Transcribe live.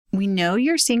We know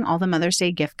you're seeing all the Mother's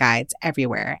Day gift guides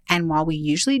everywhere. And while we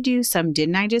usually do some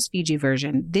Didn't I Just Feed You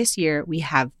version, this year we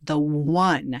have the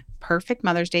one perfect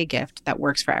Mother's Day gift that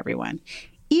works for everyone,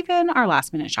 even our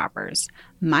last-minute shoppers.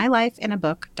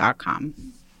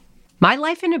 MyLifeInABook.com.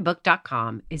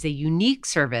 MyLifeInABook.com is a unique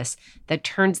service that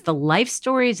turns the life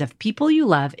stories of people you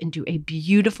love into a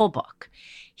beautiful book.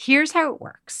 Here's how it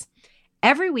works.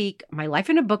 Every week,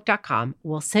 MyLifeInABook.com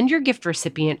will send your gift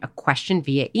recipient a question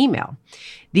via email.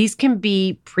 These can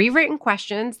be pre-written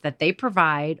questions that they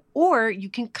provide, or you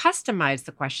can customize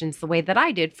the questions the way that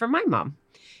I did for my mom.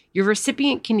 Your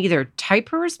recipient can either type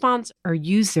her response or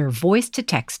use their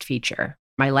voice-to-text feature.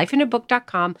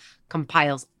 MyLifeInABook.com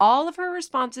compiles all of her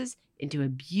responses into a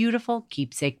beautiful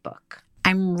keepsake book.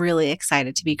 I'm really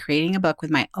excited to be creating a book with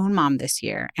my own mom this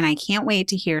year, and I can't wait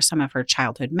to hear some of her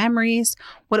childhood memories,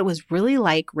 what it was really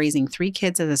like raising 3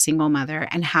 kids as a single mother,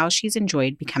 and how she's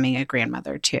enjoyed becoming a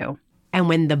grandmother too. And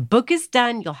when the book is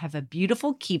done, you'll have a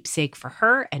beautiful keepsake for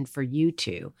her and for you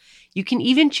too. You can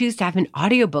even choose to have an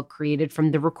audiobook created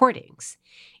from the recordings.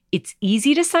 It's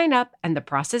easy to sign up, and the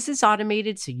process is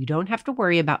automated, so you don't have to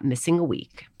worry about missing a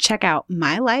week. Check out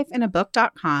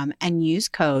MyLifeInABook.com and use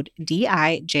code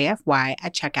DIJFY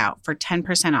at checkout for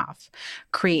 10% off.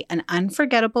 Create an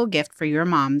unforgettable gift for your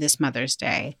mom this Mother's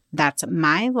Day. That's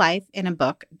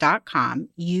MyLifeInABook.com.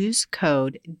 Use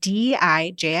code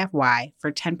DIJFY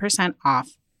for 10%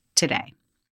 off today.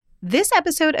 This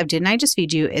episode of Didn't I Just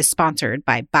Feed You is sponsored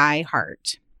by By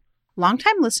Heart.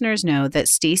 Longtime listeners know that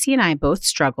Stacy and I both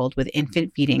struggled with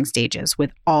infant feeding stages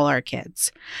with all our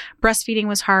kids. Breastfeeding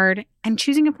was hard, and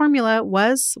choosing a formula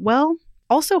was, well,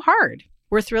 also hard.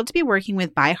 We're thrilled to be working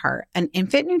with By Heart, an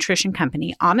infant nutrition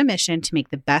company on a mission to make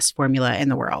the best formula in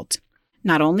the world.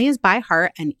 Not only is By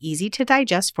Heart an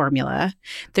easy-to-digest formula,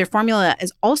 their formula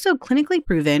is also clinically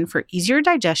proven for easier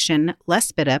digestion, less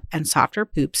spit-up, and softer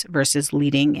poops versus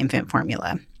leading infant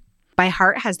formula. By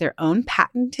Heart has their own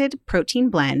patented protein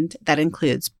blend that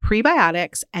includes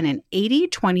prebiotics and an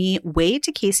 80-20 whey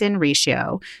to casein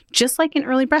ratio, just like in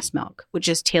early breast milk, which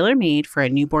is tailor-made for a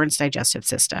newborn's digestive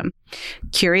system.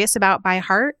 Curious about By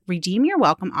Heart? Redeem your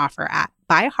welcome offer at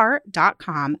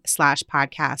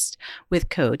byheart.com/podcast with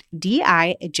code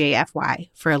DIJFY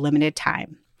for a limited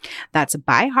time. That's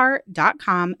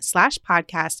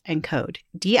byheart.com/podcast and code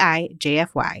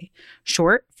DIJFY,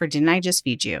 short for Didn't I Just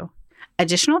Feed You?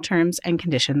 Additional terms and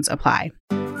conditions apply.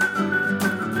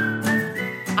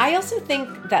 I also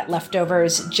think that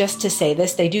leftovers, just to say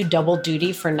this, they do double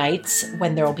duty for nights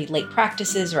when there will be late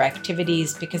practices or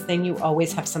activities, because then you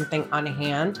always have something on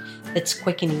hand that's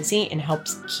quick and easy and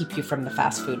helps keep you from the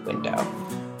fast food window.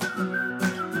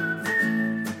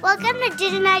 Welcome to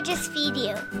Didn't I Just Feed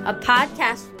You? A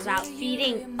podcast about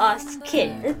feeding us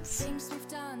kids.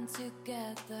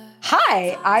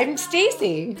 Hi, I'm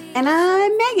Stacy. And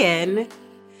I'm Megan.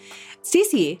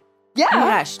 Stacy. Yeah. Oh my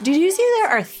gosh. Did you see there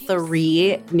are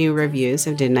 3 new reviews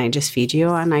of Didn't I Just Feed You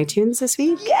on iTunes this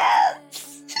week?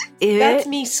 Yes. That's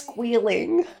me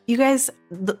squealing. You guys,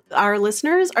 our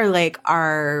listeners are like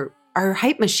our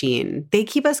hype machine. They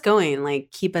keep us going,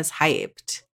 like keep us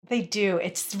hyped. They do.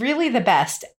 It's really the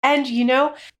best. And you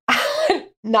know,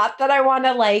 not that I want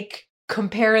to like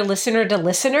compare listener to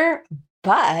listener,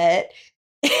 but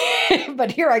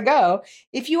here I go.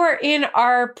 If you are in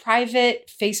our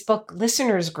private Facebook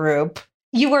listeners group,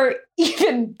 you are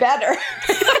even better.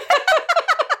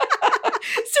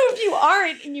 So if you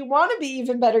aren't and you want to be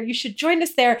even better, you should join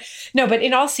us there. No, but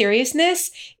in all seriousness,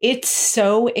 it's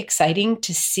so exciting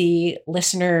to see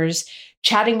listeners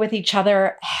chatting with each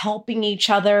other, helping each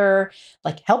other,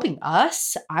 like helping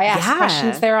us. I ask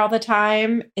questions there all the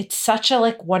time. It's such a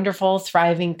like wonderful,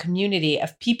 thriving community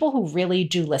of people who really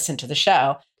do listen to the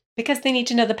show because they need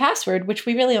to know the password, which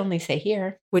we really only say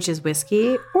here. Which is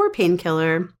whiskey or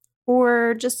painkiller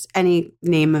or just any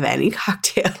name of any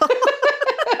cocktail.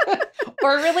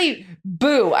 Or really,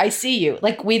 boo, I see you.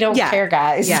 Like, we don't care,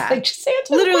 guys. Yeah. Like, just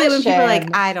answer Literally, the when question. people are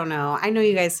like, I don't know. I know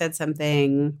you guys said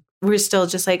something. We're still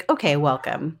just like, okay,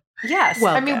 welcome. Yes.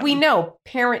 Welcome. I mean, we know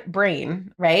parent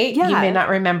brain, right? Yeah. You may not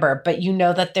remember, but you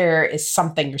know that there is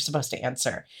something you're supposed to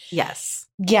answer. Yes.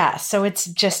 Yeah. So it's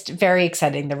just very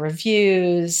exciting. The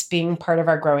reviews, being part of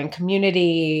our growing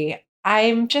community.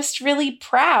 I'm just really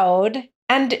proud.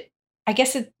 And I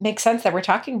guess it makes sense that we're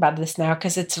talking about this now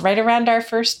because it's right around our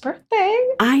first birthday.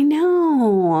 I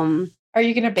know. Are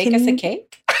you going to bake us a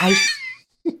cake? I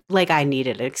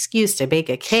needed an excuse to bake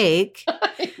a cake.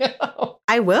 I know.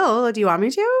 I will. Do you want me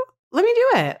to? Let me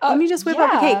do it. Let me just whip up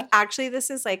a yeah. cake. Actually,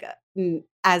 this is like,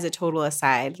 as a total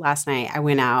aside, last night I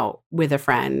went out with a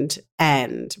friend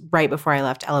and right before I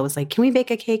left, Ella was like, can we bake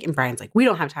a cake? And Brian's like, we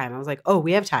don't have time. I was like, oh,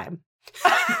 we have time.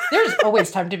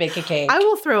 always time to bake a cake. I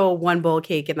will throw one bowl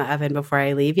cake in the oven before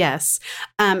I leave. Yes.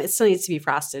 It still needs to be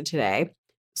frosted today.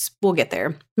 We'll get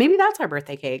there. Maybe that's our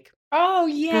birthday cake. Oh,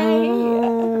 yay.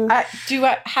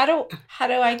 How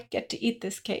do I get to eat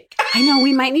this cake? I know.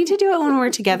 We might need to do it when we're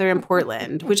together in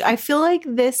Portland, which I feel like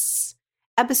this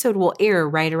episode will air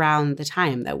right around the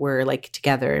time that we're like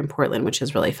together in Portland, which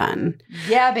is really fun.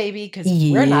 Yeah, baby, because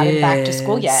we're not in back to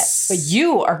school yet, but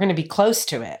you are going to be close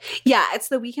to it. Yeah, it's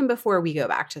the weekend before we go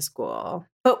back to school.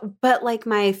 But like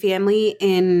my family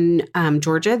in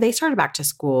Georgia, they started back to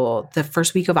school the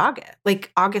first week of August.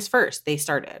 Like August 1st, they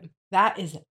started. That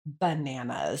is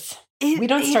bananas. We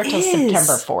don't start till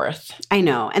September 4th. I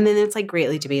know. And then it's like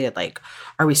greatly debated, like,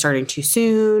 are we starting too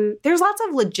soon? There's lots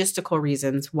of logistical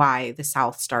reasons why the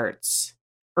South starts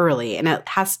early. And it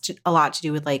has a lot to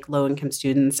do with like low income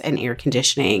students and air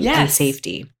conditioning and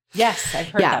safety. Yes, I've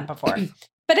heard that before.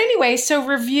 But anyway, so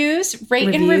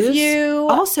rate and review.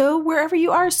 Also, wherever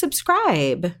you are,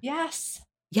 subscribe. Yes.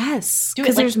 Yes.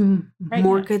 Because there's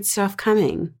more good stuff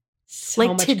coming. So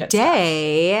like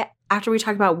today, after we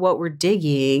talk about what we're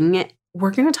digging,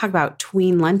 we're going to talk about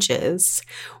tween lunches,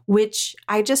 which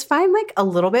I just find like a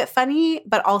little bit funny,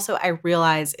 but also I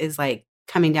realize is like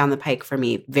coming down the pike for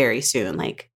me very soon.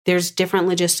 Like there's different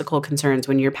logistical concerns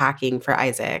when you're packing for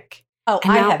Isaac. Oh,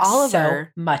 and I have so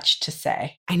much to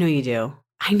say. I know you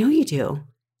do.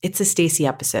 It's a Stacey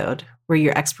episode where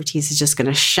your expertise is just going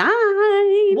to shine.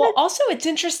 Well, also it's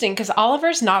interesting because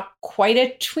Oliver's not quite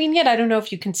a tween yet. I don't know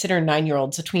if you consider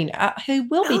 9-year-olds a tween. He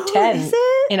will be 10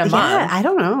 in a month. I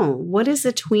don't know. What is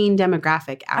the tween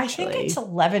demographic actually? I think it's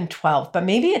 11, 12, but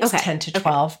maybe it's 10 to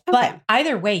 12. Okay. But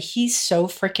either way, he's so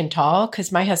freaking tall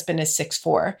because my husband is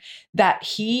 6'4", that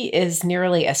he is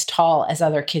nearly as tall as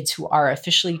other kids who are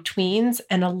officially tweens.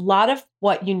 And a lot of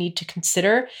what you need to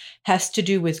consider has to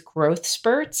do with growth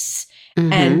spurts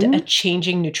and a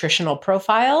changing nutritional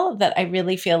profile that I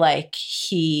really feel like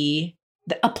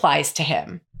applies to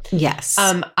him. Yes.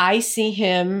 I see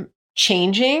him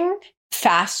changing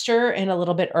faster and a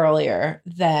little bit earlier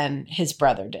than his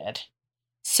brother did.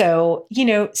 So,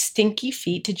 stinky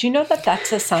feet. Did you know that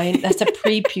that's a sign? That's a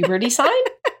pre-puberty sign?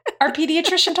 Our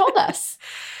pediatrician told us.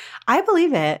 I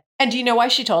believe it. And do you know why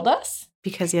she told us?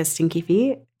 Because he has stinky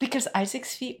feet? Because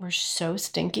Isaac's feet were so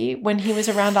stinky when he was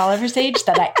around Oliver's age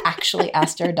that I actually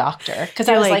asked our doctor. Because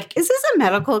I was like, is this a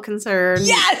medical concern?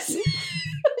 Yes!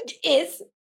 Is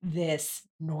this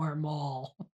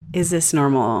normal? Is this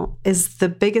normal? Is the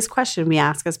biggest question we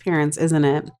ask as parents, isn't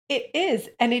it? It is.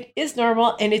 And it is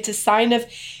normal. And it's a sign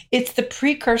it's the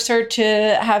precursor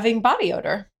to having body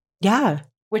odor. Yeah.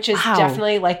 Which is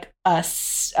definitely like a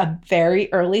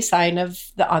very early sign of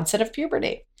the onset of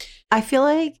puberty. I feel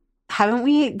like, haven't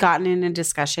we gotten in a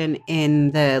discussion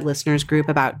in the listeners group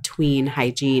about tween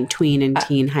hygiene, tween and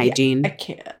teen hygiene? I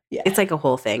can't. Yeah. It's like a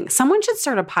whole thing. Someone should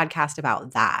start a podcast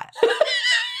about that.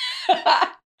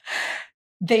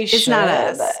 They should. It's not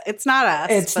us. It's not us.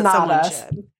 It's but not us.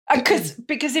 Should.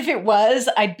 Because if it was,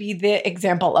 I'd be the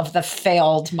example of the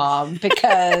failed mom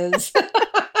because...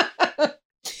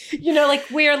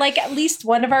 we're like at least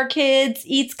one of our kids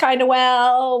eats kind of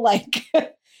well, like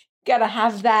gotta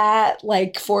have that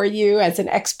like for you as an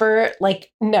expert.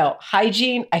 Like, no,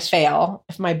 hygiene, I fail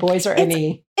if my boys are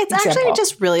any It's example. Actually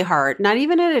just really hard. Not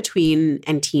even at a tween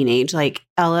and teenage. Like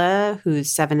Ella,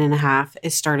 who's 7.5,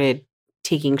 has started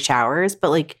taking showers, but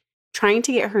like trying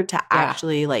to get her to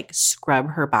actually like scrub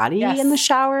her body in the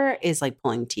shower is like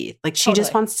pulling teeth. Like she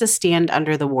just wants to stand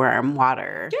under the warm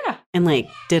water and like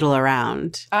diddle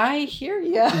around. I hear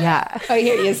you. Yeah. I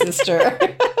hear you, sister.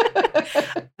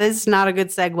 This is not a good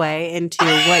segue into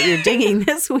what you're digging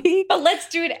this week. But let's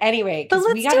do it anyway. But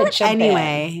let's do it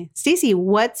anyway. Stacey,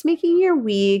 what's making your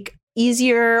week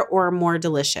easier or more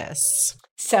delicious?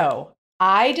 So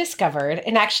I discovered,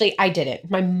 and actually I didn't,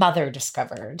 my mother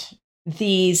discovered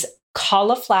these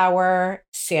cauliflower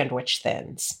sandwich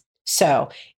thins. So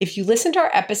if you listen to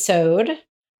our episode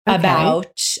about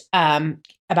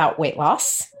weight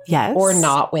loss, yes, or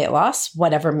not weight loss,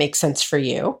 whatever makes sense for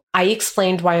you, I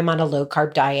explained why I'm on a low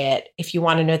carb diet. If you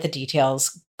want to know the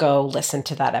details, go listen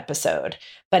to that episode.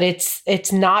 But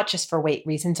it's not just for weight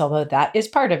reasons, although that is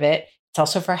part of it. It's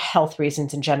also for health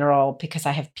reasons in general, because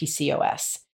I have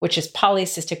PCOS, which is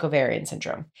polycystic ovarian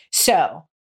syndrome. So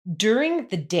during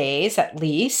the days, at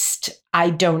least,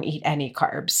 I don't eat any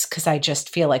carbs because I just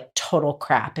feel like total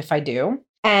crap if I do.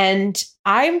 And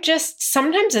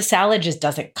sometimes a salad just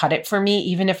doesn't cut it for me,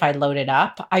 even if I load it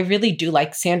up. I really do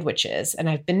like sandwiches and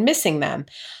I've been missing them.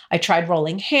 I tried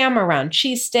rolling ham around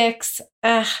cheese sticks.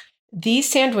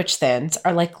 These sandwich thins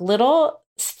are like little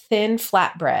thin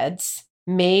flatbreads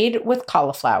made with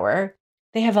cauliflower,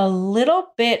 They have a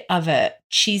little bit of a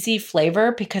cheesy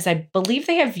flavor because I believe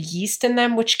they have yeast in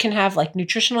them, which can have like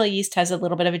nutritional yeast has a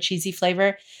little bit of a cheesy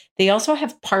flavor. They also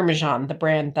have Parmesan, the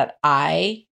brand that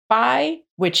I buy,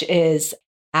 which is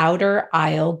Outer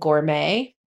Isle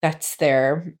Gourmet. That's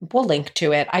we'll link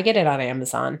to it. I get it on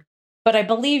Amazon. But I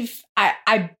believe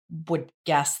I would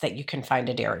guess that you can find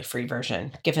a dairy-free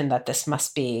version, given that this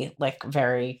must be like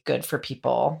very good for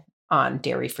people on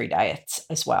dairy-free diets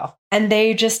as well. And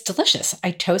they're just delicious.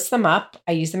 I toast them up.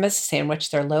 I use them as a sandwich.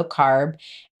 They're low carb.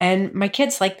 And my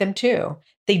kids like them too.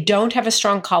 They don't have a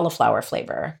strong cauliflower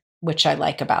flavor, which I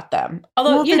like about them.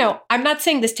 Although, I'm not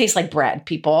saying this tastes like bread,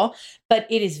 people, but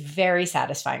it is very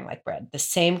satisfying like bread. The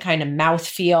same kind of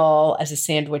mouthfeel as a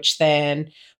sandwich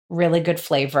thin, really good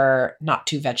flavor, not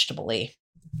too vegetable-y.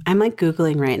 I'm like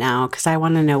Googling right now because I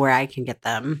want to know where I can get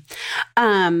them.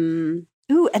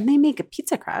 Ooh, and they make a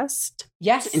pizza crust.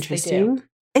 Yes, that's interesting. They do.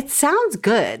 It sounds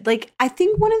good. Like, I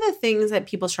think one of the things that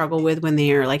people struggle with when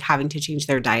they are like having to change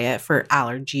their diet for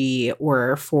allergy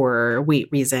or for weight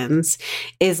reasons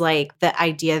is like the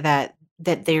idea that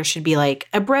there should be like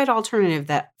a bread alternative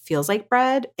that feels like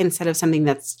bread instead of something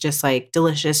that's just like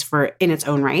delicious in its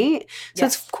own right. So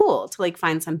It's cool to like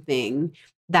find something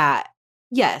that,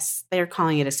 yes, they're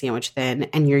calling it a sandwich thin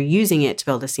and you're using it to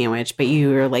build a sandwich, but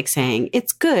you're like saying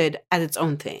it's good as its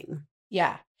own thing.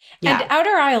 Yeah. And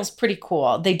Outer Isle's pretty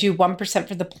cool. They do 1%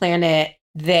 for the planet.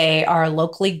 They are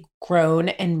locally grown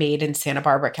and made in Santa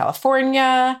Barbara,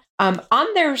 California.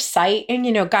 On their site,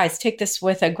 and guys, take this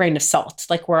with a grain of salt.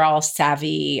 Like, we're all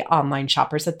savvy online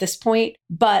shoppers at this point.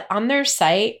 But on their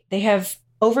site, they have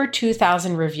over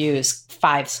 2,000 reviews,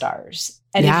 5 stars.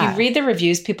 And if you read the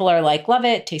reviews, people are like, love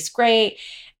it, tastes great,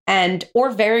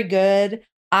 or very good.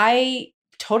 I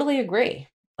totally agree.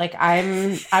 Like,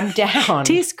 I'm down.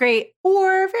 Tastes great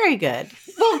or very good.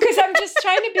 Well, because I'm just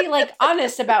trying to be like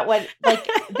honest about what, like,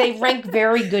 they rank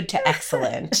very good to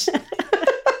excellent.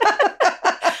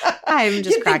 I'm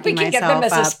just cracking myself up. You think we can get them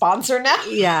as a sponsor now?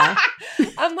 Yeah.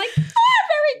 I'm like,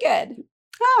 very good.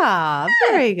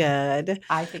 Very good.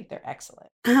 I think they're excellent.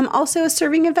 Also, a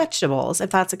serving of vegetables, if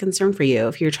that's a concern for you.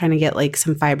 If you're trying to get like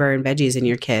some fiber and veggies in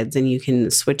your kids and you can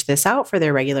switch this out for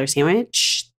their regular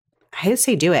sandwich, I would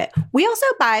say do it. We also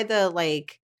buy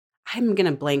I'm going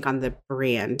to blank on the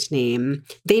brand name.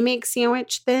 They make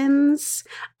sandwich thins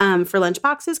for lunch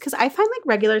boxes because I find like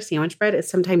regular sandwich bread is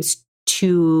sometimes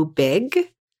too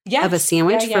big of a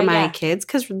sandwich for my kids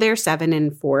because they're 7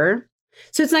 and 4.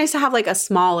 So it's nice to have like a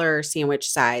smaller sandwich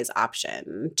size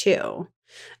option too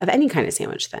of any kind of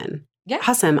sandwich thin. Yeah.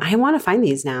 Awesome. I want to find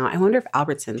these now. I wonder if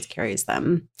Albertsons carries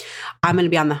them. I'm going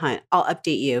to be on the hunt. I'll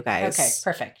update you guys. Okay,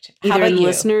 perfect. Either in the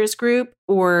listeners group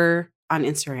or on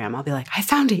Instagram. I'll be like, I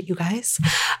found it, you guys.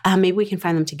 Maybe we can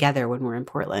find them together when we're in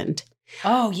Portland.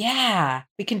 Oh, yeah.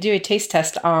 We can do a taste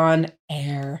test on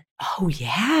air. Oh,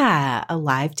 yeah. A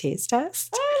live taste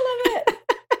test. I love it.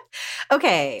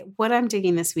 Okay. What I'm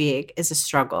digging this week is a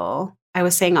struggle. I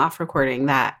was saying off recording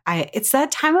that it's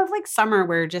that time of like summer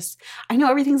where I know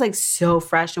everything's like so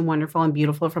fresh and wonderful and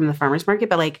beautiful from the farmer's market,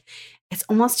 but like it's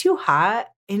almost too hot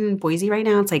in Boise right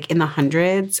now. It's like in the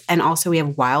hundreds. And also we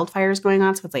have wildfires going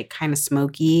on. So it's like kind of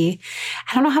smoky.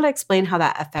 I don't know how to explain how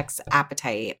that affects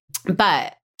appetite,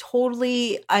 but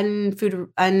totally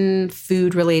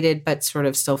unfood related, but sort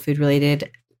of still food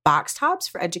related. Box Tops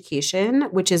for Education,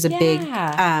 which is a big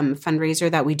fundraiser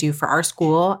that we do for our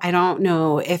school. I don't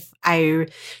know if I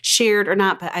shared or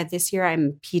not, but this year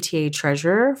I'm PTA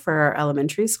treasurer for our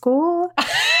elementary school,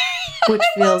 which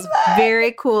feels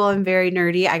very cool and very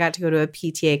nerdy. I got to go to a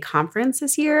PTA conference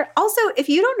this year. Also, if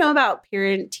you don't know about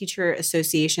parent-teacher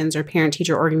associations or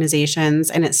parent-teacher organizations,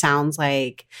 and it sounds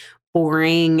like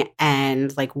boring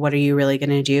and like, what are you really going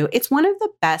to do? It's one of the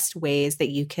best ways that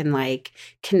you can like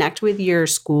connect with your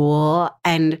school.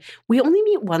 And we only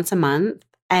meet once a month.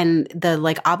 And the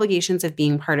like obligations of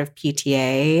being part of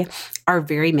PTA are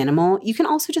very minimal. You can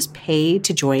also just pay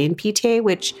to join PTA,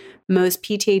 which most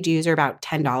PTA dues are about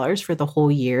 $10 for the whole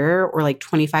year or like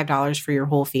 $25 for your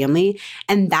whole family.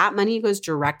 And that money goes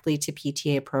directly to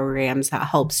PTA programs that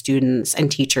help students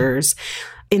and teachers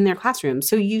in their classrooms.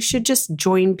 So you should just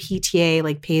join PTA,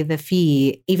 like pay the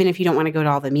fee, even if you don't want to go to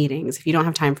all the meetings, if you don't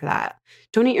have time for that.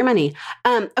 Donate your money.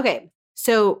 Okay.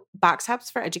 So Box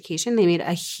Tops for Education, they made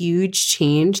a huge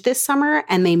change this summer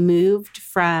and they moved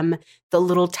from the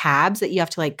little tabs that you have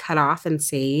to like cut off and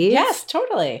save. Yes,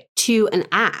 totally. To an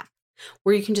app.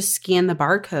 where you can just scan the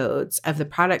barcodes of the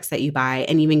products that you buy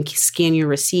and even scan your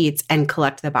receipts and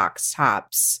collect the box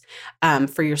tops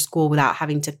for your school without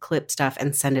having to clip stuff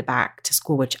and send it back to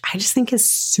school, which I just think is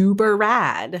super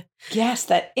rad. Yes,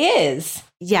 that is.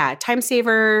 Yeah, time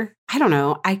saver. I don't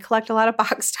know. I collect a lot of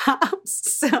box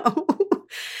tops. So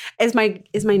is my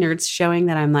nerds showing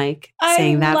that I'm like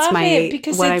saying that's my it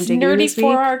because what it's I'm digging nerdy this week?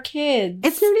 for our kids.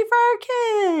 It's nerdy for our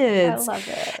kids. I love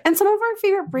it. And some of our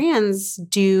favorite brands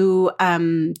do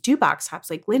box tops.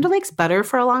 Like Land O'Lakes Butter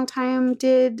for a long time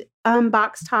did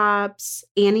box tops.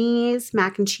 Annie's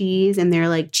mac and cheese and their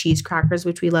like cheese crackers,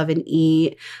 which we love and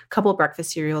eat. A couple of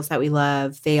breakfast cereals that we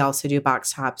love. They also do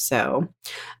box tops. So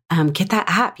get that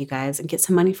app, you guys, and get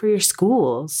some money for your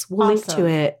schools. We'll link to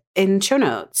it in show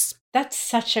notes. That's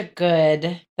such a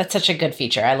good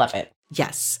feature. I love it.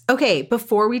 Yes. Okay.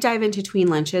 Before we dive into Tween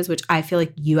lunches, which I feel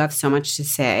like you have so much to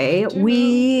say,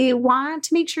 we want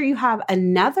to make sure you have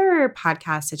another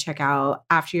podcast to check out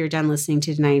after you're done listening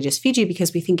to Did I Just Feed You?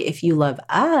 Because we think if you love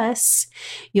us,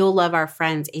 you'll love our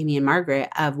friends Amy and Margaret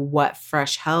of What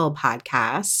Fresh Hell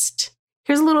podcast.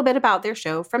 Here's a little bit about their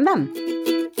show from them.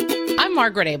 I'm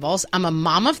Margaret Abels. I'm a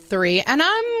mom of 3, and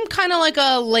I'm kind of like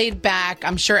a laid back,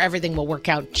 I'm sure everything will work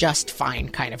out just fine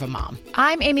kind of a mom.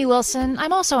 I'm Amy Wilson.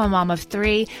 I'm also a mom of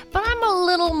 3, but I'm a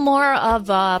little more of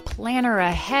a planner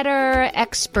aheader,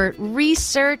 expert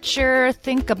researcher,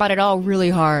 think about it all really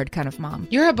hard kind of mom.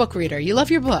 You're a book reader. You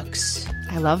love your books.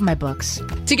 I love my books.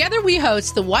 Together we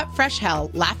host the What Fresh Hell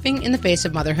Laughing in the Face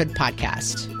of Motherhood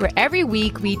podcast, where every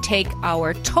week we take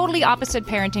our totally opposite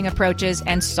parenting approaches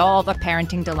and solve a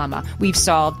parenting dilemma. We've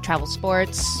solved travel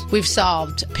sports. We've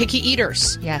solved picky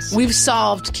eaters. Yes. We've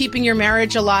solved keeping your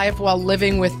marriage alive while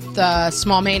living with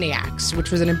small maniacs,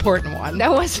 which was an important one.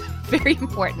 That was very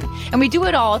important. And we do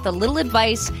it all with a little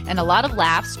advice and a lot of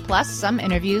laughs, plus some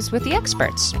interviews with the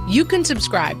experts. You can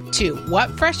subscribe to What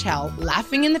Fresh Hell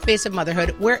Laughing in the Face of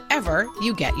Motherhood wherever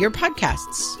you get your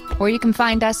podcasts. Or you can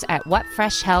find us at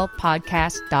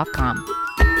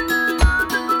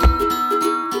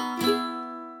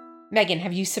whatfreshhellpodcast.com. Megan,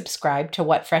 have you subscribed to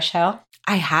What Fresh Hell?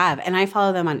 I have, and I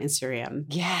follow them on Instagram.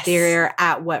 Yes. They're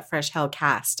at What Fresh Hell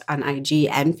Cast on IG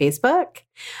and Facebook.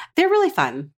 They're really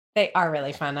fun. They are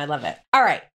really fun. I love it. All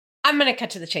right. I'm going to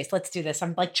cut to the chase. Let's do this.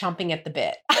 I'm like chomping at the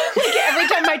bit. Like every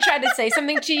time I try to say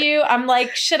something to you, I'm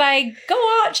like, should I go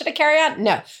on? Should I carry on?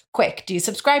 No. Quick. Do you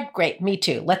subscribe? Great. Me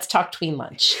too. Let's talk Tween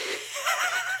lunch.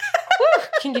 Woo.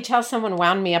 Can you tell someone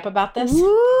wound me up about this? Woo,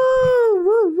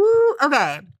 woo, woo.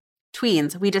 Okay.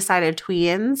 Tweens. We decided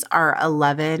tweens are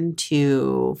 11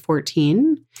 to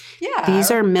 14. Yeah.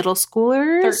 These are middle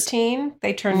schoolers. 13.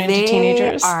 They turn into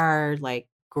teenagers. They are like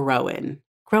growing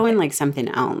like something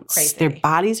else. Crazy. Their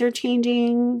bodies are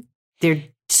changing. They're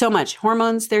so much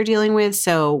hormones they're dealing with.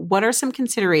 So what are some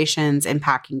considerations in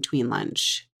packing tween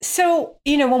lunch? So,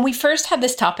 when we first had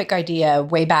this topic idea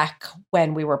way back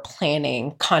when we were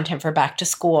planning content for back to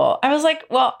school, I was like,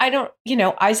 well,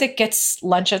 Isaac gets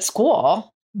lunch at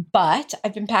school, but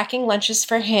I've been packing lunches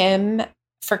for him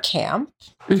for camp.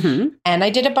 Mm-hmm. And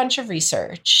I did a bunch of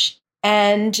research.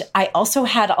 And I also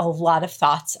had a lot of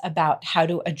thoughts about how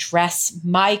to address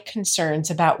my concerns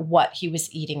about what he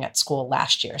was eating at school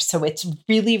last year. So it's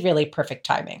really, really perfect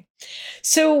timing.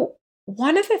 So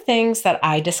one of the things that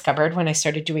I discovered when I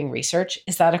started doing research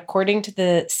is that according to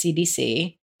the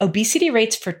CDC, obesity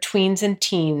rates for tweens and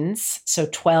teens, so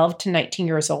 12 to 19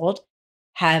 years old,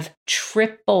 have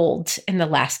tripled in the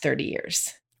last 30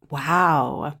 years.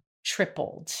 Wow.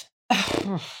 Tripled.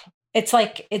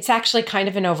 It's actually kind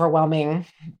of an overwhelming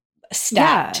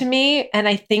stat to me. And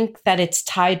I think that it's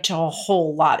tied to a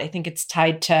whole lot. I think it's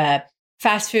tied to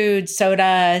fast food,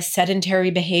 soda,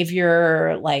 sedentary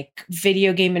behavior, like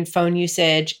video game and phone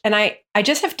usage. And I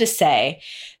just have to say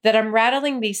that I'm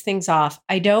rattling these things off.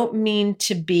 I don't mean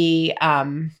to be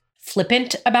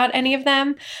flippant about any of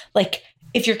them. Like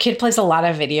if your kid plays a lot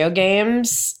of video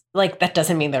games, like that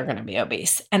doesn't mean they're going to be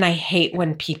obese. And I hate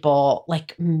when people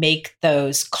like make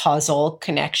those causal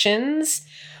connections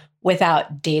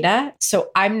without data.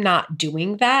 So I'm not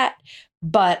doing that.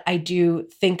 But I do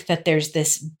think that there's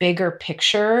this bigger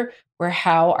picture where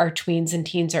how our tweens and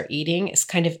teens are eating is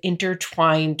kind of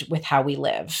intertwined with how we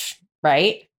live,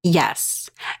 right? Yes.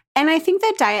 And I think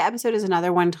that diet episode is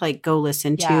another one to like go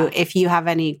listen to if you have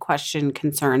any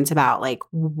concerns about like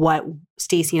what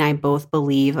Stacey and I both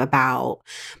believe about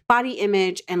body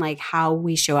image and like how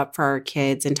we show up for our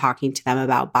kids and talking to them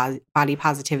about body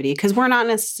positivity. Because we're not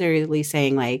necessarily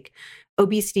saying like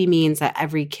obesity means that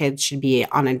every kid should be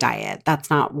on a diet.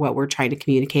 That's not what we're trying to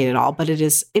communicate at all. But it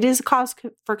is a cause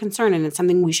for concern, and it's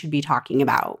something we should be talking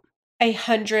about.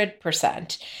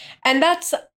 100%. And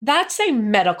that's a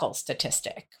medical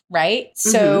statistic, right?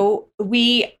 So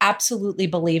we absolutely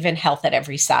believe in health at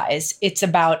every size. It's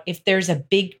about if there's a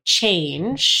big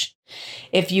change,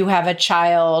 if you have a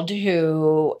child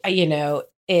who,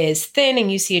 is thin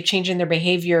and you see a change in their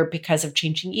behavior because of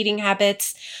changing eating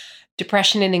habits,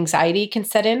 depression and anxiety can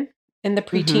set in the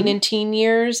preteen and teen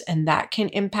years, and that can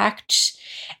impact.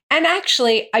 And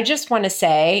actually, I just want to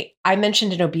say, I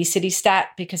mentioned an obesity stat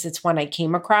because it's one I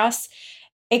came across.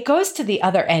 It goes to the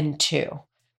other end too.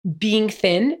 Being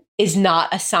thin is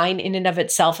not a sign in and of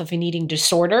itself of an eating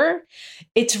disorder.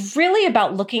 It's really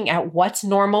about looking at what's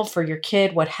normal for your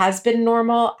kid, what has been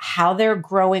normal, how they're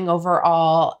growing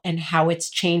overall, and how it's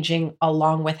changing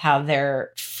along with how their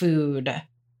food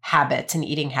habits and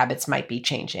eating habits might be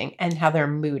changing and how their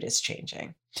mood is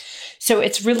changing. So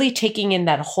it's really taking in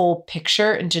that whole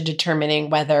picture into determining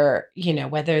whether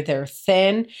they're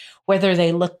thin, whether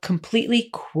they look completely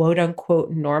quote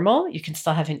unquote normal. You can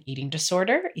still have an eating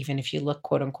disorder, even if you look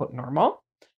quote unquote normal.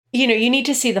 You need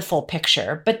to see the full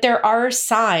picture, but there are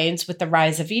signs with the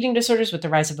rise of eating disorders, with the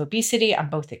rise of obesity on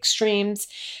both extremes,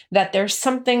 that there's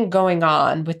something going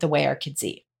on with the way our kids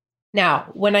eat. Now,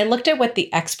 when I looked at what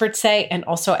the experts say and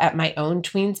also at my own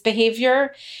tweens'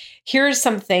 behavior, here are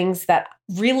some things that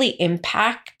really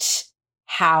impact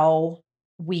how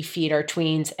we feed our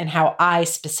tweens and how I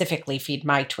specifically feed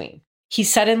my tween.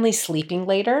 He's suddenly sleeping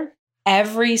later.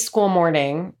 Every school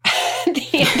morning at the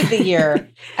end of the year,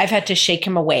 I've had to shake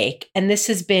him awake. And this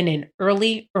has been an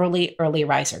early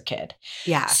riser kid.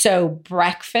 Yeah. So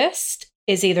breakfast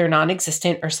is either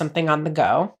non-existent or something on the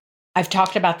go. I've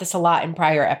talked about this a lot in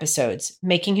prior episodes,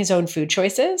 making his own food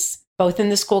choices, both in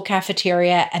the school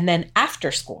cafeteria and then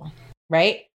after school,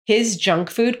 right? His junk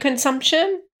food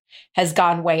consumption has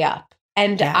gone way up.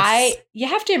 And you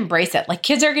have to embrace it. Like,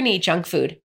 kids are going to eat junk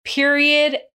food,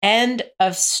 period. End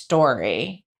of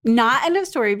story. Not end of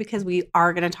story, because we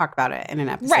are going to talk about it in an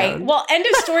episode. Right. Well, end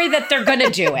of story that they're going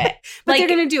to do it. But they're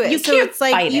going to do it. You so can't it's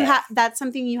like fight it. that's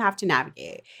something you have to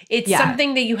navigate. It's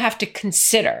something that you have to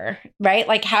consider, right?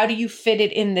 Like, how do you fit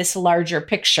it in this larger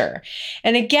picture?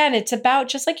 And again, it's about,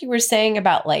 just like you were saying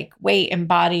about like weight and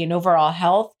body and overall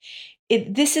health,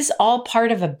 this is all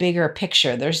part of a bigger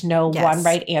picture. There's no one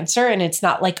right answer. And it's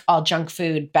not like all junk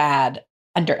food bad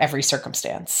under every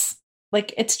circumstance.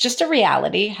 Like, it's just a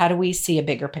reality. How do we see a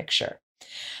bigger picture?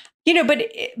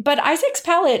 But Isaac's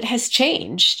palate has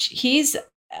changed. He's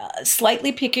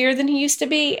slightly pickier than he used to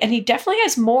be. And he definitely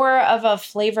has more of a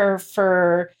flavor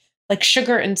for like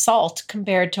sugar and salt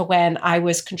compared to when I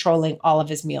was controlling all of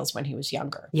his meals when he was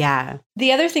younger. Yeah.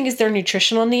 The other thing is their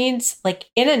nutritional needs. Like,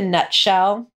 in a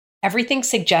nutshell, everything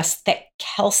suggests that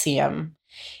calcium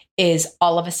is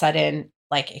all of a sudden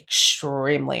like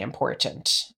extremely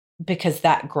important, because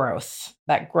that growth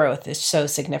is so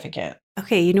significant.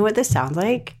 Okay, you know what this sounds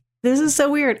like? This is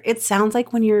so weird. It sounds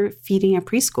like when you're feeding a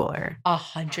preschooler.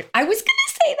 100. I was going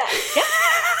to say that. Yes.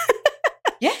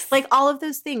 Yes. Like all of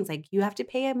those things. Like, you have to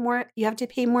pay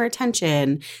more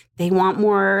attention. They want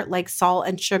more like salt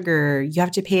and sugar. You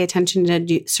have to pay attention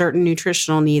to certain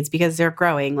nutritional needs because they're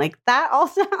growing. Like, that all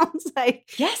sounds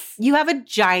like you have a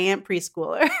giant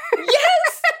preschooler.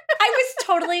 Yes. I was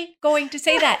totally going to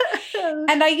say that.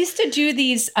 And I used to do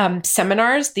these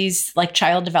seminars, these like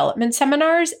child development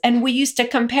seminars. And we used to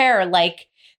compare like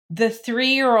the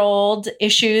 3-year-old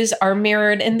issues are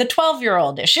mirrored in the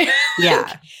 12-year-old issue.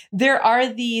 Yeah. There are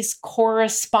these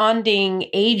corresponding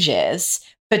ages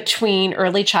between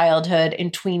early childhood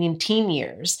and tween and teen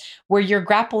years where you're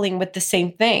grappling with the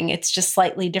same thing. It's just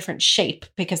slightly different shape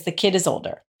because the kid is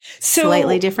older. So,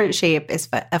 slightly different shape is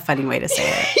a funny way to say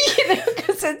it.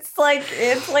 Because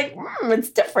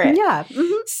it's different. Yeah.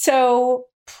 Mm-hmm. So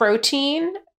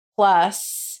protein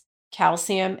plus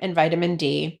calcium and vitamin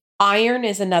D. Iron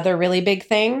is another really big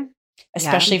thing,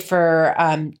 especially for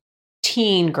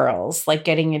teen girls, like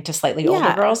getting into slightly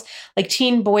older girls. Like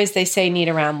teen boys, they say need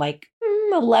around like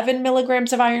 11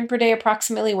 milligrams of iron per day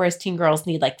approximately, whereas teen girls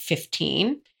need like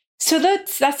 15. So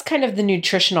that's kind of the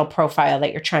nutritional profile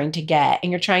that you're trying to get.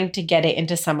 And you're trying to get it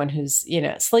into someone who's,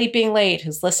 sleeping late,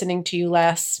 who's listening to you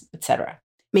less, etc.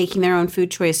 Making their own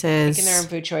food choices.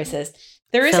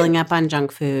 There is filling up on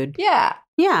junk food. Yeah.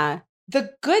 Yeah.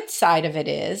 The good side of it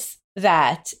is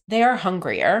that they are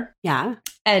hungrier. Yeah.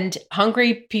 And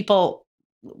hungry people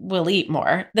will eat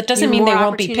more. That doesn't mean they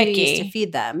won't be picky. To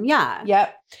feed them. Yeah.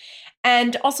 Yep.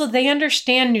 And also they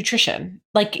understand nutrition.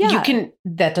 Like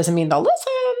that doesn't mean they'll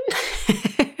listen.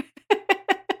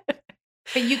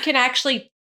 But you can actually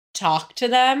talk to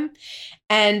them.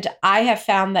 And I have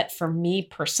found that for me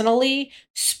personally,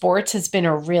 sports has been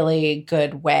a really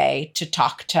good way to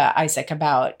talk to Isaac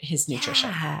about his nutrition.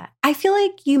 Yeah. I feel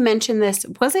like you mentioned this.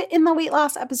 Was it in the weight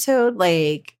loss episode?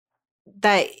 Like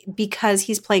that because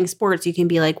he's playing sports, you can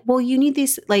be like, well, you need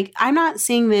these. Like, I'm not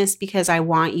saying this because I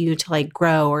want you to like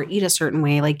grow or eat a certain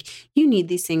way. Like, you need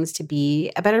these things to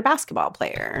be a better basketball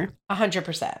player.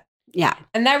 100%. Yeah.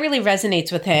 And that really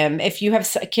resonates with him. If you have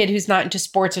a kid who's not into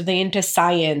sports, or they into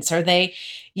science, or they,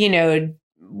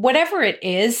 whatever it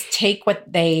is, take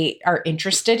what they are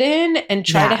interested in and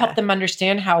try to help them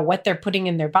understand how what they're putting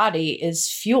in their body is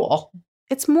fuel.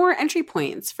 It's more entry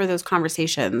points for those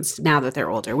conversations now that they're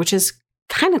older, which is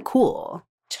kind of cool.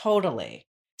 Totally.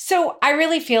 So I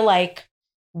really feel like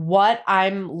what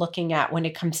I'm looking at when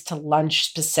it comes to lunch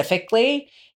specifically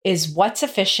is what's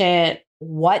efficient,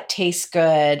 what tastes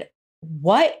good,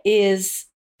 what is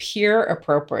peer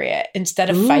appropriate instead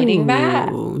of fighting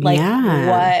that. Like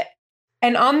what?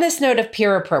 And on this note of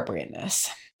peer appropriateness,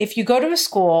 if you go to a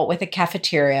school with a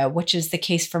cafeteria, which is the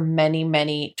case for many,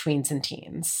 many tweens and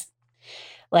teens,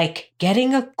 like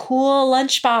getting a cool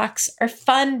lunchbox or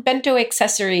fun bento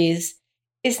accessories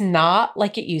is not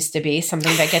like it used to be,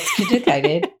 something that gets kids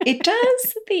excited. It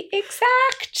does the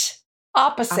exact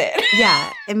opposite.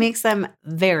 Yeah, it makes them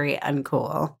very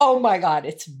uncool. Oh my God,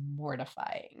 it's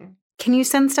mortifying. Can you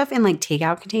send stuff in like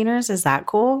takeout containers? Is that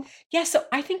cool? Yeah, so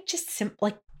I think just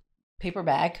like paper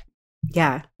bag.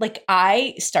 Yeah. Like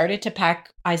I started to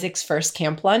pack Isaac's first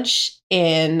camp lunch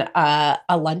in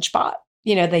a lunch bot.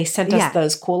 They sent us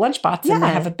those cool lunch bots, and they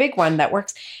have a big one that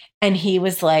works. And he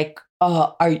was like,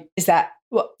 "Oh,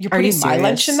 you're putting my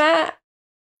lunch in that?"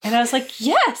 And I was like,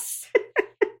 "Yes."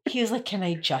 He was like, "Can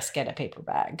I just get a paper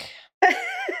bag?"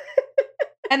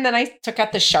 And then I took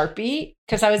out the Sharpie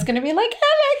because I was going to be like, "Have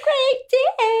a great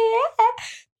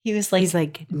day." He's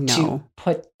like, "No,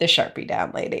 put the Sharpie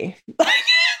down, lady.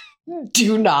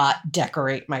 Do not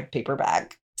decorate my paper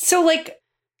bag." So like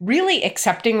really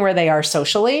accepting where they are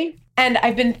socially. And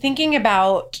I've been thinking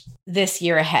about this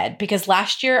year ahead because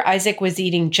last year Isaac was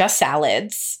eating just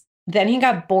salads. Then he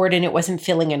got bored and it wasn't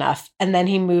filling enough. And then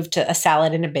he moved to a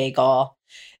salad and a bagel.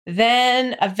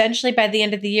 Then eventually by the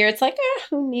end of the year, it's like,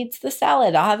 who needs the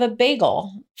salad? I'll have a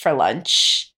bagel for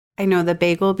lunch. I know the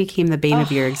bagel became the bane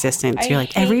of your existence. You're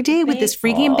like, every day with this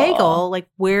freaking bagel, like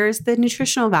where's the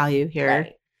nutritional value here?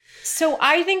 Right. So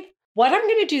I think what I'm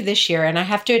going to do this year, and I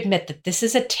have to admit that this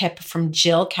is a tip from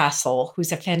Jill Castle,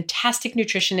 who's a fantastic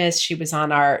nutritionist. She was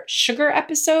on our sugar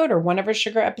episode or one of our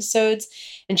sugar episodes,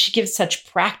 and she gives such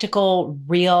practical,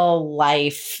 real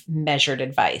life measured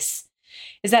advice,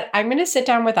 is that I'm going to sit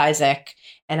down with Isaac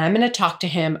and I'm going to talk to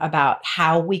him about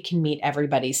how we can meet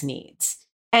everybody's needs.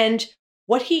 And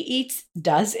what he eats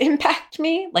does impact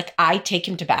me. Like I take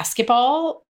him to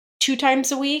basketball 2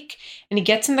 times a week and he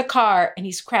gets in the car and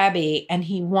he's crabby and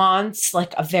he wants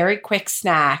like a very quick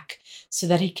snack so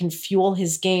that he can fuel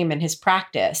his game and his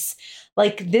practice.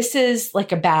 Like this is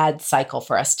like a bad cycle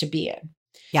for us to be in.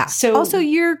 Yeah. So also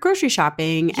you're grocery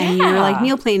shopping and you're like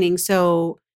meal planning.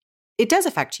 So it does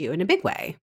affect you in a big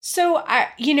way. So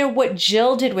what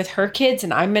Jill did with her kids,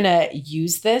 and I'm going to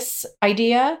use this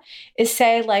idea, is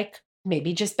say like,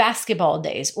 maybe just basketball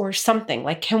days or something.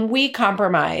 Like, can we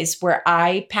compromise where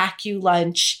I pack you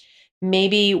lunch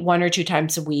maybe 1 or 2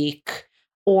 times a week?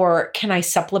 Or can I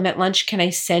supplement lunch? Can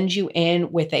I send you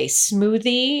in with a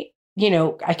smoothie?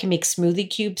 I can make smoothie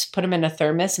cubes, put them in a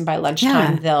thermos, and by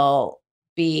lunchtime they'll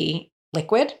be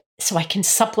liquid. So I can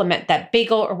supplement that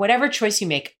bagel or whatever choice you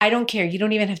make. I don't care. You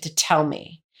don't even have to tell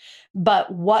me.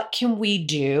 But what can we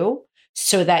do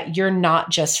so that you're not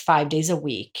just 5 days a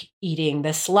week eating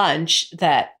this lunch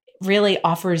that really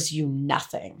offers you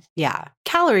nothing? Yeah.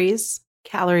 Calories,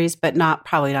 but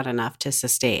probably not enough to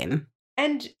sustain.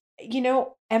 And,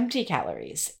 empty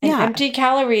calories. And empty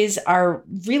calories are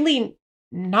really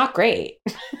not great.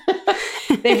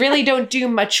 They really don't do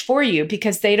much for you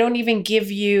because they don't even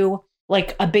give you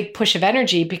like a big push of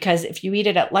energy, because if you eat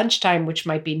it at lunchtime, which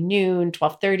might be noon,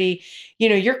 12:30,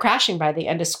 you're crashing by the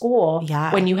end of school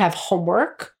when you have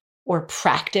homework or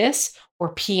practice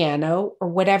or piano or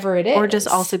whatever it is. Or just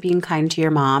also being kind to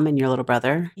your mom and your little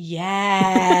brother.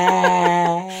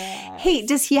 Yeah. Hey,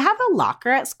 does he have a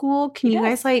locker at school? Can you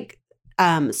guys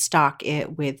stock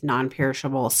it with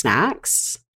non-perishable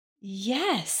snacks?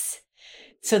 Yes.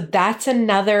 So that's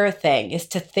another thing, is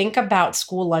to think about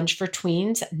school lunch for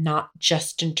tweens, not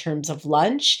just in terms of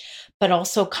lunch, but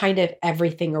also kind of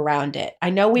everything around it. I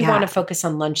know we want to focus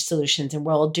on lunch solutions and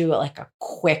we'll do like a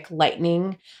quick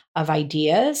lightning of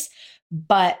ideas,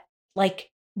 but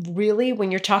like really,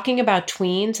 when you're talking about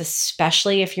tweens,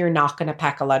 especially if you're not going to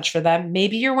pack a lunch for them,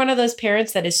 maybe you're one of those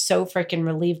parents that is so freaking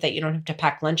relieved that you don't have to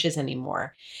pack lunches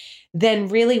anymore. Then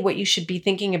really what you should be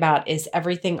thinking about is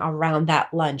everything around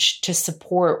that lunch to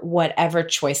support whatever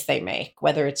choice they make,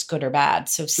 whether it's good or bad.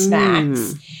 So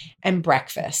snacks and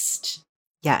breakfast.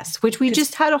 Yes, which we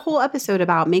just had a whole episode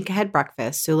about make ahead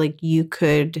breakfast. So like you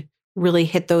could really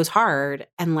hit those hard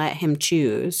and let him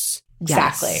choose.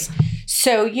 Exactly. Yes.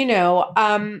 So,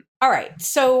 all right.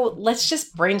 So let's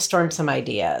just brainstorm some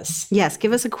ideas. Yes,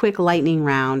 give us a quick lightning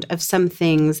round of some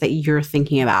things that you're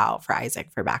thinking about for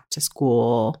Isaac for back to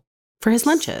school for his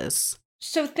lunches.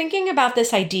 So thinking about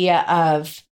this idea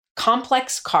of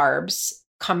complex carbs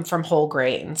come from whole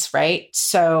grains, right?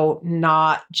 So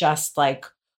not just like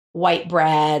white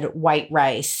bread, white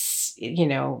rice,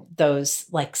 those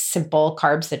like simple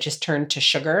carbs that just turn to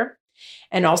sugar.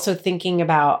 And also thinking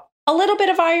about a little bit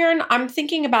of iron. I'm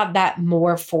thinking about that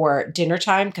more for dinner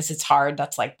time because it's hard.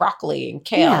 That's like broccoli and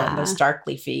kale and those dark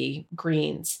leafy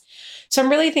greens. So I'm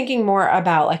really thinking more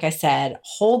about, like I said,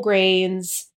 whole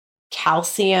grains,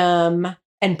 calcium,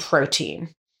 and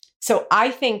protein. So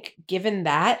I think given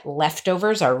that,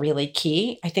 leftovers are really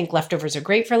key. I think leftovers are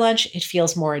great for lunch. It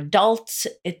feels more adult.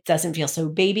 It doesn't feel so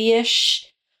babyish.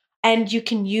 And you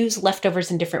can use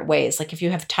leftovers in different ways. Like if you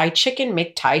have Thai chicken,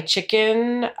 make Thai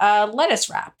chicken lettuce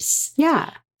wraps. Yeah.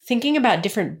 Thinking about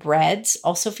different breads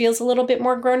also feels a little bit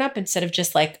more grown up instead of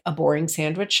just like a boring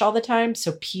sandwich all the time.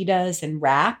 So pitas and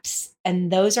wraps.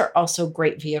 And those are also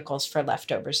great vehicles for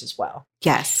leftovers as well.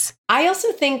 Yes. I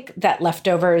also think that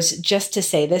leftovers, just to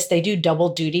say this, they do double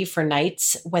duty for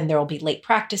nights when there will be late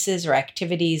practices or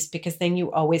activities, because then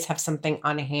you always have something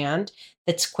on hand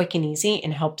that's quick and easy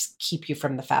and helps keep you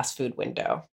from the fast food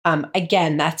window.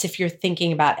 Again, that's if you're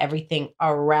thinking about everything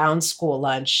around school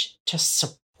lunch to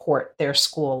support their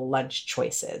school lunch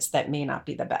choices that may not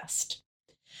be the best.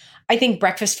 I think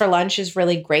breakfast for lunch is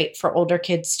really great for older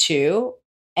kids too.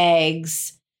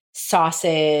 Eggs,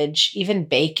 sausage, even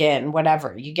bacon,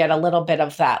 whatever. You get a little bit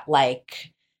of that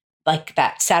like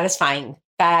that satisfying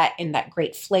fat and that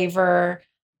great flavor.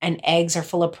 And eggs are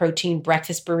full of protein.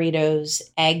 Breakfast burritos,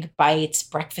 egg bites,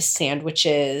 breakfast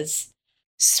sandwiches,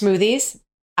 smoothies.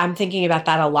 I'm thinking about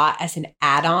that a lot as an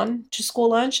add-on to school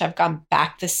lunch. I've gone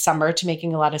back this summer to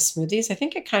making a lot of smoothies. I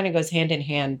think it kind of goes hand in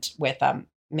hand with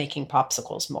making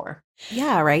popsicles more.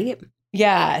 Yeah, right?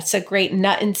 Yeah, it's a great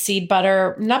nut and seed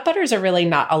butter. Nut butters are really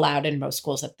not allowed in most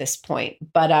schools at this point.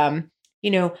 But,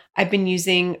 I've been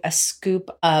using a scoop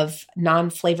of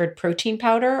non-flavored protein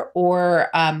powder or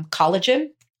collagen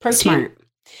protein. Smart.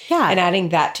 Yeah. And adding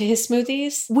that to his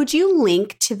smoothies. Would you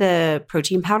link to the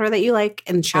protein powder that you like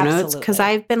in show notes? Because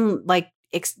I've been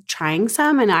trying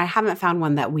some and I haven't found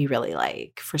one that we really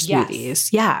like for smoothies.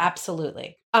 Yes, yeah.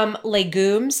 Absolutely.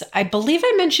 Legumes. I believe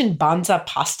I mentioned Banza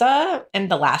pasta in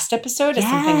the last episode as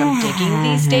something I'm digging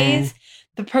these days.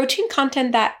 The protein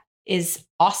content that is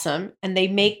awesome. And they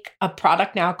make a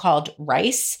product now called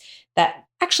rice that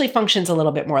actually functions a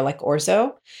little bit more like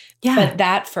orzo. Yeah. But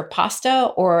that for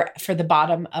pasta or for the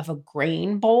bottom of a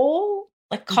grain bowl,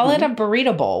 like call it a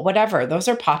burrito bowl, whatever. Those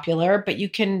are popular, but you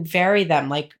can vary them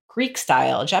like Greek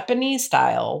style, Japanese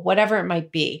style, whatever it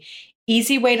might be.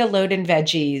 Easy way to load in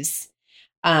veggies.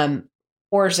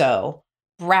 Orzo,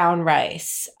 brown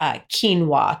rice,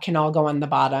 quinoa can all go on the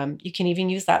bottom. You can even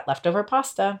use that leftover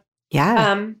pasta.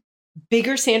 Yeah.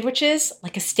 Bigger sandwiches,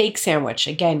 like a steak sandwich.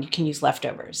 Again, you can use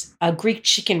leftovers. A Greek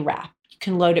chicken wrap. You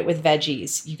can load it with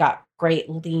veggies. You got great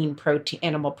lean protein,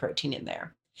 animal protein in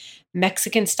there.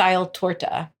 Mexican style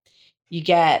torta. You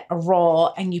get a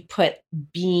roll and you put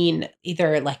bean,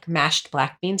 either like mashed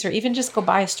black beans or even just go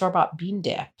buy a store-bought bean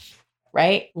dip,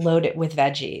 right? Load it with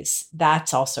veggies.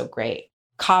 That's also great.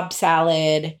 Cobb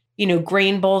salad.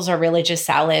 Grain bowls are really just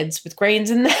salads with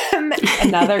grains in them.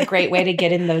 Another great way to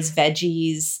get in those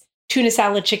veggies. Tuna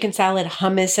salad, chicken salad,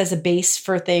 hummus as a base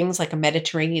for things like a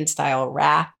Mediterranean style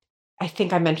wrap. I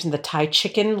think I mentioned the Thai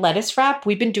chicken lettuce wrap.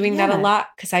 We've been doing that a lot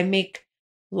because I make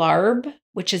larb,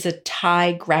 which is a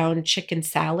Thai ground chicken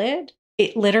salad.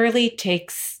 It literally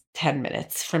takes 10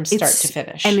 minutes from start to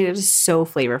finish. And it is so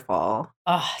flavorful.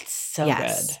 Oh, it's so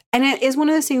good. And it is one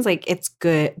of those things like it's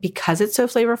good because it's so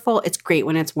flavorful. It's great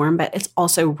when it's warm, but it's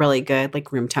also really good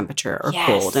like room temperature or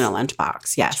cold in a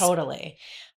lunchbox. Yes. Totally.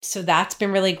 So that's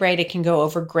been really great. It can go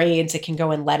over grains. It can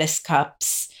go in lettuce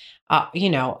cups.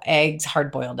 Eggs,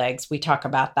 hard-boiled eggs. We talk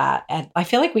about that. And I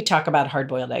feel like we talk about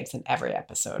hard-boiled eggs in every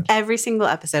episode. Every single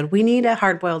episode. We need a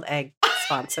hard-boiled egg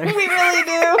sponsor. We really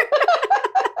do.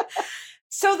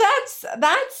 So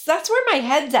that's where my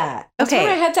head's at. That's where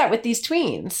my head's at with these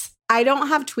tweens. I don't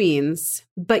have tweens,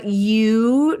 but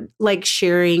you like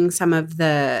sharing some of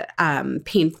the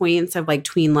pain points of like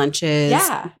tween lunches.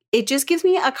 Yeah. It just gives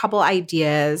me a couple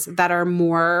ideas that are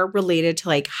more related to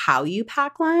like how you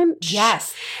pack lunch.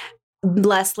 Yes.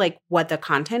 Less like what the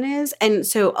content is. And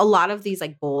so a lot of these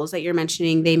like bowls that you're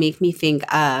mentioning, they make me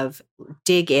think of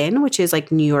Dig In, which is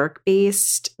like New York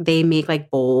based. They make like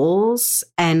bowls.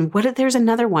 And there's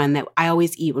another one that I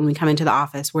always eat when we come into the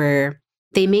office where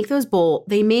they make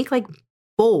like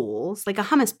bowls, like a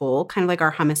hummus bowl, kind of like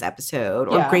our hummus episode,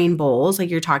 or grain bowls like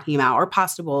you're talking about, or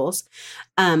pasta bowls.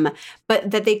 But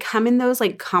that they come in those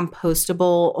like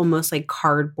compostable, almost like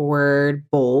cardboard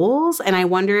bowls. And I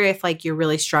wonder if like you're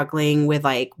really struggling with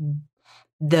like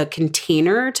the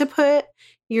container to put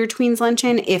your tweens lunch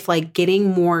in, if like getting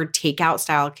more takeout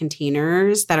style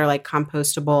containers that are like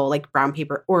compostable, like brown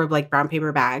paper or like brown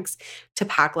paper bags to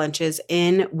pack lunches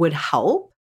in would help.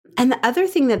 And the other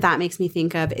thing that makes me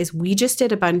think of is we just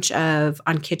did a bunch of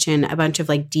like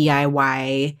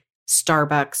DIY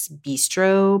Starbucks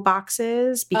bistro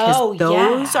boxes because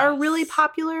those are really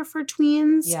popular for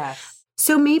tweens. Yes.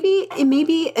 So maybe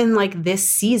in like this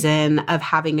season of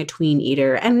having a tween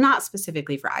eater, and not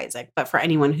specifically for Isaac, but for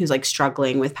anyone who's like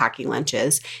struggling with packing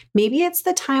lunches, maybe it's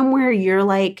the time where you're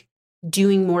like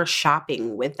doing more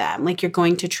shopping with them. Like you're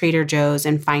going to Trader Joe's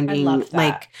and finding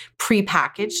like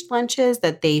prepackaged lunches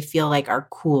that they feel like are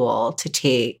cool to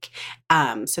take,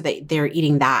 so that they're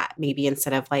eating that maybe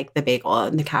instead of like the bagel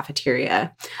in the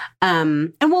cafeteria.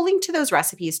 And we'll link to those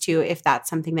recipes too if that's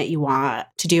something that you want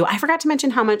to do. I forgot to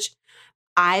mention how much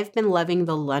I've been loving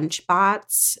the Lunch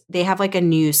Bots. They have like a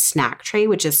new snack tray,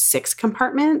 which is 6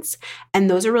 compartments. And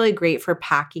those are really great for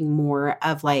packing more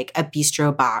of like a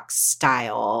bistro box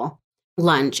style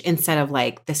lunch instead of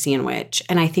like the sandwich.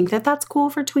 And I think that that's cool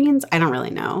for tweens. I don't really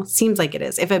know. Seems like it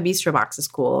is. If a bistro box is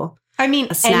cool. I mean,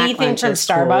 anything from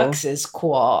Starbucks is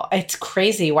cool. It's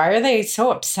crazy. Why are they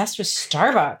so obsessed with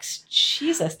Starbucks?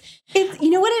 Jesus. You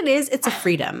know what it is? It's a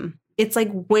freedom. It's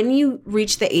like when you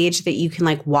reach the age that you can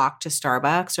like walk to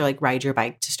Starbucks or like ride your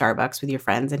bike to Starbucks with your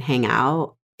friends and hang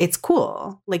out. It's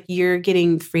cool. Like you're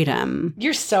getting freedom.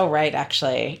 You're so right,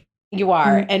 actually. You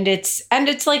are. And it's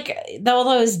like all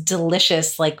those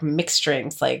delicious like mixed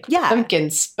drinks, like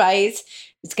pumpkin spice.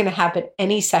 It's going to happen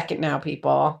any second now,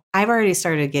 people. I've already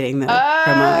started getting the promo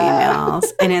emails,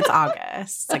 and it's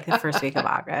August. It's like the first week of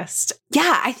August.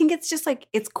 Yeah, I think it's just like,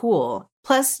 it's cool.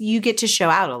 Plus, you get to show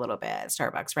out a little bit at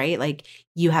Starbucks, right? Like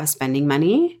you have spending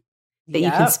money that you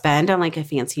can spend on like a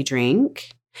fancy drink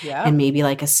and maybe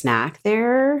like a snack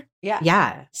there. Yeah.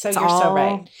 Yeah. So you're so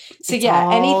right. So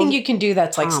anything you can do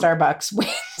that's like Starbucks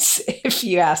wins, if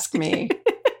you ask me.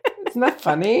 Isn't that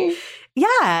funny?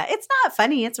 Yeah, it's not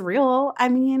funny. It's real. I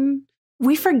mean,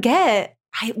 we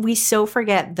so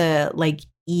forget the like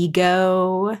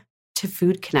ego to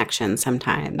food connection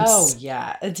sometimes. Oh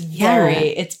yeah.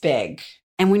 It's big.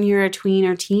 And when you're a tween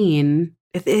or teen,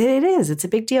 it is. It's a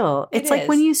big deal. It's like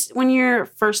when you're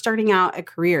first starting out a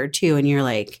career too, and you're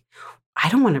like, I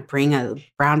don't want to bring a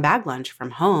brown bag lunch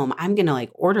from home. I'm going to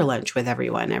like order lunch with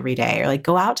everyone every day, or like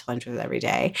go out to lunch with every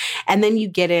day. And then you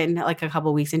get in like a couple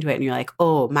of weeks into it and you're like,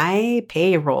 oh, my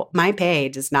pay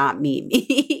does not meet me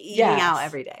eating out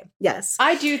every day. Yes.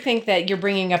 I do think that you're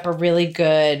bringing up a really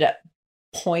good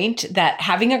point, that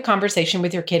having a conversation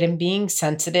with your kid and being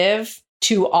sensitive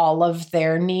to all of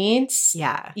their needs.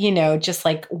 Yeah. You know, just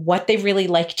like what they really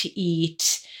like to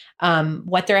eat,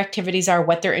 what their activities are,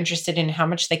 what they're interested in, how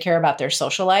much they care about their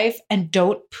social life, and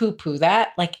don't poo-poo that.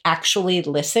 Like actually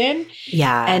listen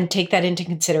and take that into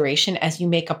consideration as you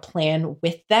make a plan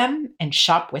with them and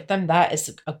shop with them. That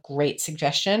is a great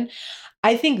suggestion.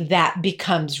 I think that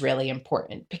becomes really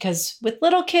important because with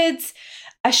little kids,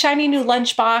 a shiny new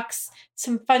lunchbox,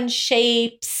 some fun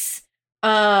shapes,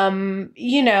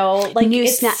 you know, like new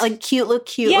like cute little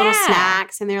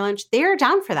snacks in their lunch. They're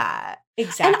down for that.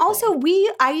 Exactly. And also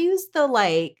I use the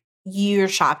like, you're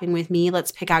shopping with me,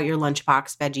 let's pick out your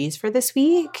lunchbox veggies for this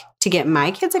week to get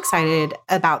my kids excited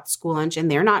about school lunch,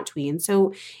 and they're not tweens.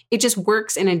 So it just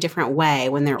works in a different way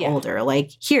when they're older.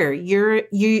 Like here,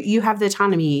 you have the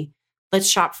autonomy. Let's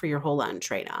shop for your whole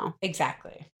lunch right now.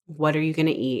 Exactly. What are you going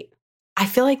to eat? I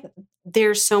feel like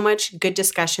there's so much good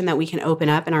discussion that we can open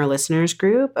up in our listeners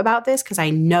group about this, because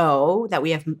I know that we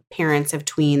have parents of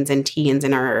tweens and teens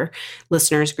in our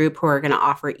listeners group who are going to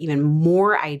offer even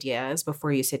more ideas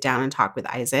before you sit down and talk with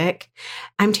Isaac.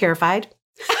 I'm terrified.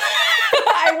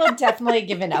 I will definitely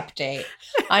give an update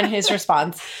on his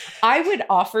response. I would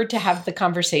offer to have the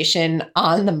conversation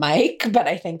on the mic, but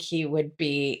I think he would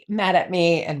be mad at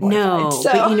me and mortified. No,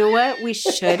 but you know what? We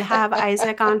should have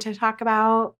Isaac on to talk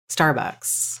about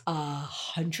Starbucks.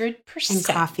 100%. And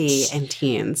coffee and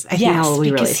teens. I think that will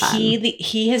be really fun.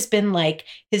 He has been like,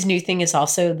 his new thing is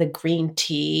also the green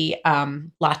tea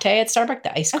latte at Starbucks,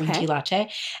 the iced green tea latte.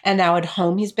 And now at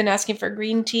home, he's been asking for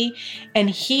green tea. And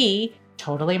he,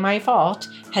 totally my fault,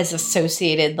 has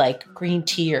associated like green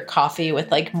tea or coffee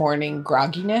with like morning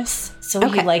grogginess. So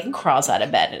he like crawls out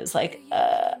of bed and is like,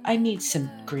 I need some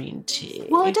green tea.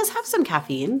 Well, it does have some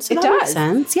caffeine, so that makes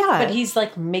sense. Yeah. But he's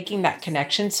like making that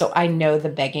connection. So I know the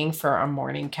begging for a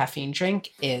morning caffeine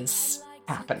drink is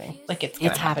happening. Like it's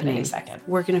going to happen any second.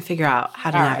 We're going to figure out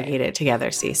how to navigate it together,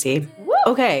 Stacey.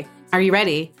 Okay. Are you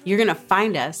ready? You're going to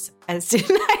find us as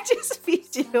Didn't I Just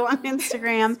Feed You on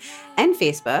Instagram and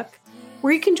Facebook,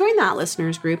 where you can join that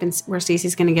listeners group and where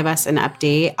Stacey's going to give us an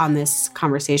update on this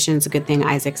conversation. It's a good thing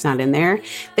Isaac's not in there.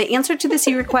 The answer to the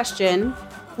secret question,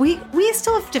 we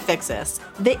still have to fix this.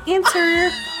 The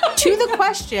answer to the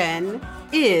question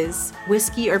is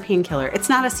whiskey or painkiller. It's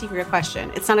not a secret question.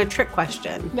 It's not a trick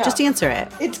question. No. Just answer it.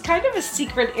 It's kind of a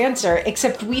secret answer,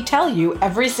 except we tell you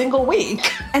every single week.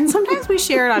 And sometimes we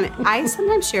share it on, I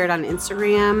sometimes share it on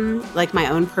Instagram, like my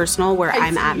own personal, where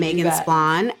I'm at Megan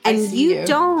Splon. And you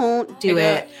don't do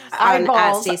it on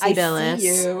at Stacey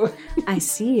Billis. I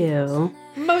see you.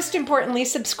 Most importantly,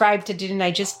 subscribe to Didn't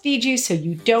I Just Feed You so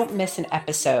you don't miss an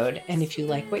episode. And if you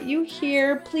like what you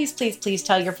hear, please, please, please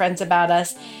tell your friends about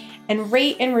us. And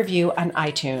rate and review on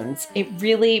iTunes. It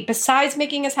really, besides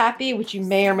making us happy, which you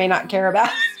may or may not care about,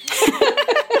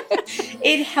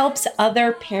 it helps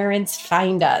other parents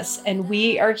find us. And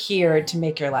we are here to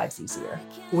make your lives easier.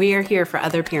 We are here for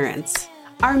other parents.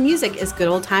 Our music is Good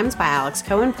Old Times by Alex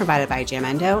Cohen, provided by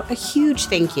Jamendo. A huge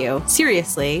thank you.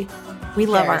 Seriously. We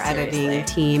love our editing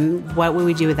team. What would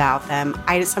we do without them?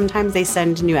 Sometimes they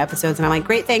send new episodes and I'm like,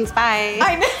 great, thanks, bye.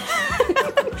 I know.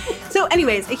 So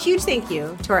anyways, a huge thank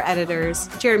you to our editors,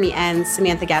 Jeremy Enns,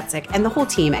 Samantha Gatzik, and the whole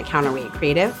team at Counterweight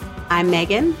Creative. I'm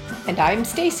Megan. And I'm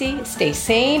Stacey. Stay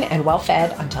sane and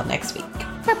well-fed until next week.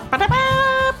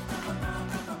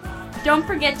 Don't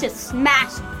forget to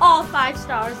smash all 5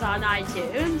 stars on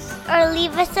iTunes. Or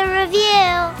leave us a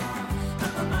review.